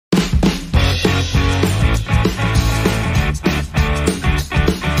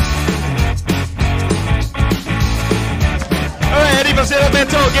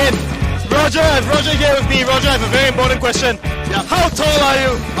Ghetto again. Roger here with me. Roger, I have a very important question. Yeah. How tall are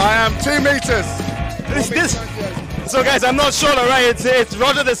you? I am 2 meters. So guys, I'm not sure, alright, it's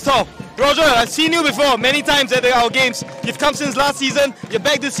Roger that's tall. Roger, I've seen you before many times at our games. You've come since last season, you're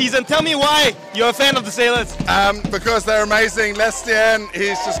back this season. Tell me why you're a fan of the Sailors. Because they're amazing. Lestienne,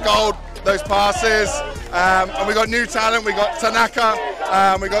 he's just gold, those passes. And we got new talent, we got Tanaka,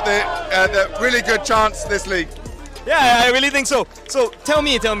 we got the really good chance this league. Yeah, I really think so. So tell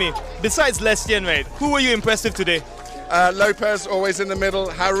me, besides Lestienne, right, who were you impressed with today? Lopez always in the middle,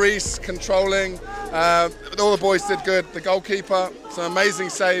 Harris controlling, all the boys did good, the goalkeeper, some amazing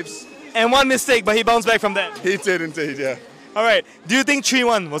saves. And one mistake, but he bounced back from that. He did indeed, yeah. Alright, do you think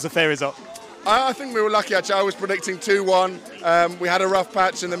 3-1 was a fair result? I think we were lucky actually. I was predicting 2-1. We had a rough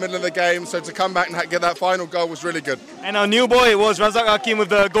patch in the middle of the game, so to come back and get that final goal was really good. And our new boy was Rasaq Akeem with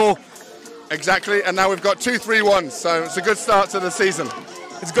the goal. Exactly, and now we've got 2 3-1s, so it's a good start to the season.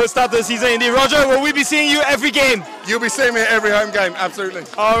 It's a good start to the season indeed. Roger, will we be seeing you every game? You'll be seeing me at every home game, absolutely.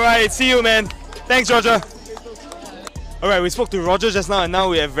 Alright, see you, man. Thanks, Roger. Alright, we spoke to Roger just now, and now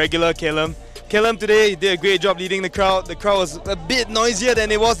we have regular Calum. Calum today did a great job leading the crowd. The crowd was a bit noisier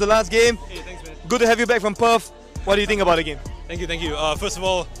than it was the last game. Hey, thanks, man. Good to have you back from Perth. What do you think about the game? Thank you. First of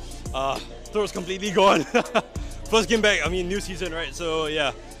all, throat's completely gone. First game back, I mean, new season, right? So,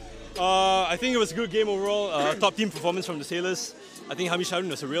 yeah. I think it was a good game overall. Top team performance from the Sailors. I think Hamish Harun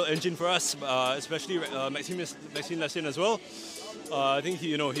was a real engine for us, especially Maxime Lestienne as well. I think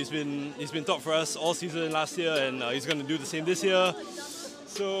he's been top for us all season last year, and he's going to do the same this year.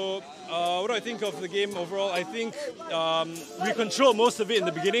 So, what do I think of the game overall? I think we controlled most of it in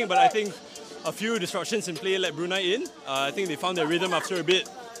the beginning, but I think a few disruptions in play let Brunei in. I think they found their rhythm after a bit.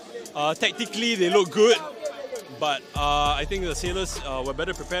 Tactically, they look good, but I think the Sailors were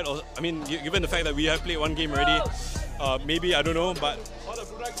better prepared. I mean, given the fact that we have played one game already, maybe, I don't know, but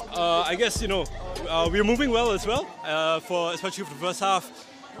I guess, we're moving well as well, especially for the first half.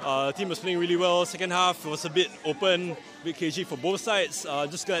 The team was playing really well. Second half was a bit open, a bit cagey for both sides.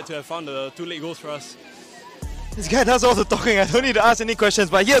 Just glad to have found the 2 late goals for us. This guy does all the talking. I don't need to ask any questions,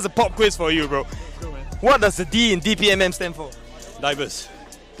 but here's a pop quiz for you, bro. Go, man. What does the D in DPMM stand for? Divers.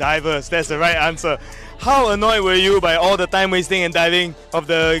 Divers, that's the right answer. How annoyed were you by all the time wasting and diving of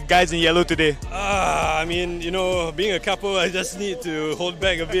the guys in yellow today? I mean, being a couple, I just need to hold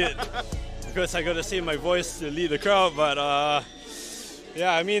back a bit because I got to save my voice to lead the crowd. But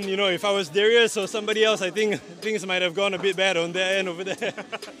yeah, I mean, if I was Darius or somebody else, I think things might have gone a bit bad on their end over there.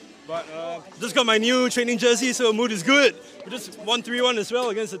 But just got my new training jersey, so mood is good. We just won 3-1 as well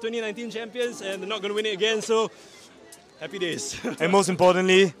against the 2019 champions, and they're not going to win it again, so happy days. And most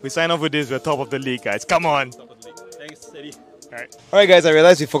importantly, we sign off with this, we're top of the league, guys. Come on! Top of the league. Thanks, Eddy. Alright guys, I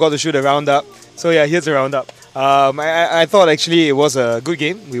realized we forgot to shoot a roundup. So yeah, here's a roundup. I thought actually it was a good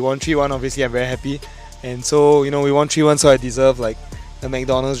game. We won 3-1, obviously I'm very happy. And so, we won 3-1, so I deserve like a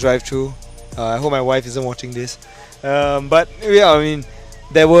McDonald's drive-thru. I hope my wife isn't watching this. But yeah, I mean,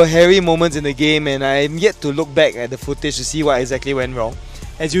 there were hairy moments in the game, and I'm yet to look back at the footage to see what exactly went wrong.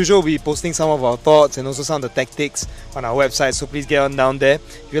 As usual, we'll be posting some of our thoughts and also some of the tactics on our website, so please get on down there.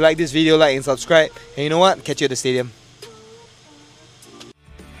 If you like this video, like and subscribe. And you know what? Catch you at the stadium.